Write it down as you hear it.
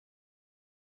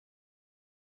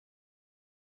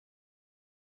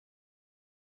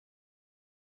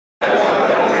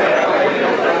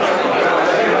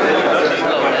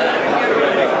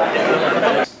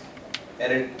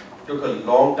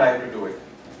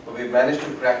managed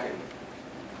to crack it.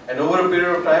 And over a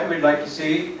period of time, we'd like to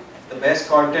see the best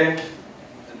content,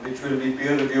 which will be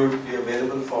peer reviewed, be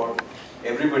available for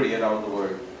everybody around the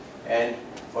world, and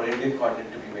for Indian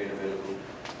content to be made available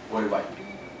worldwide.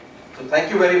 So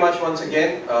thank you very much once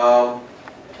again.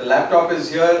 The laptop is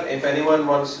here. If anyone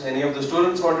wants, any of the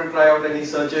students want to try out any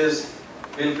searches,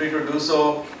 feel free to do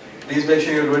so. Please make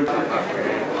sure you do it.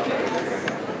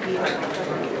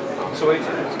 So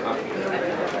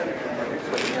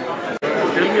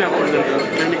tell me about the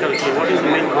ClinicalKey. What is the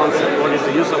main concept? What is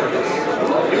the use of this?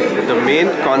 The main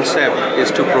concept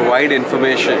is to provide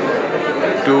information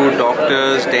to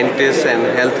doctors, dentists and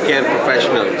healthcare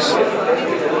professionals.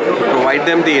 To provide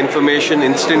them the information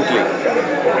instantly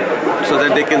so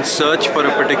that they can search for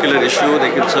a particular issue,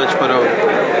 they can search for a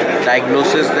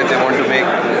diagnosis that they want to make,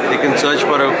 they can search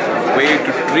for a way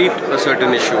to treat a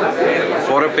certain issue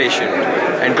for a patient,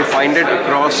 and to find it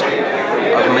across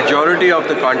a majority of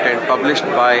the content published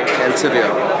by Elsevier,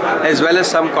 as well as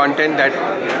some content that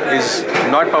is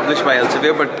not published by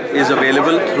Elsevier but is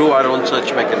available through our own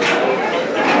search mechanism.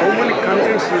 How many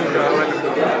countries will be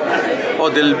available? Oh,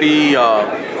 there will be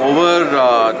over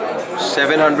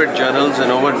 700 journals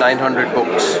and over 900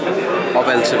 books of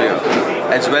Elsevier,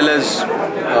 as well as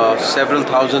several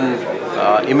thousand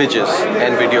images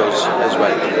and videos as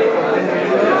well.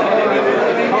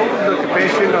 How the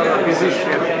patient or a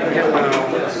physician can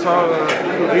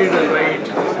read and write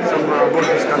some about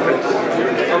these contents?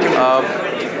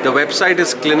 The website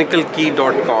is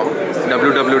clinicalkey.com,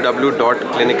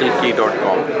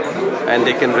 www.clinicalkey.com, and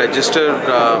they can register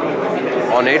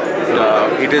on it.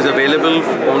 It is available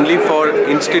only for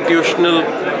institutional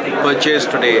purchase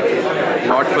today,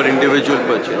 not for individual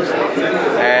purchase.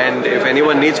 And if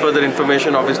anyone needs further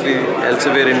information, obviously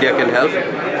Elsevier India can help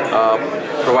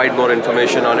provide more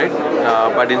information on it.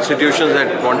 But institutions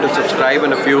that want to subscribe,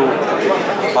 and a few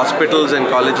hospitals and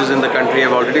colleges in the country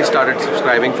have already started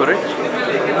subscribing for it.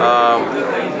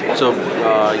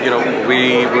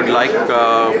 We would like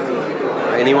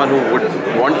anyone who would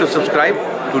want to subscribe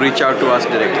to reach out to us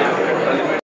directly.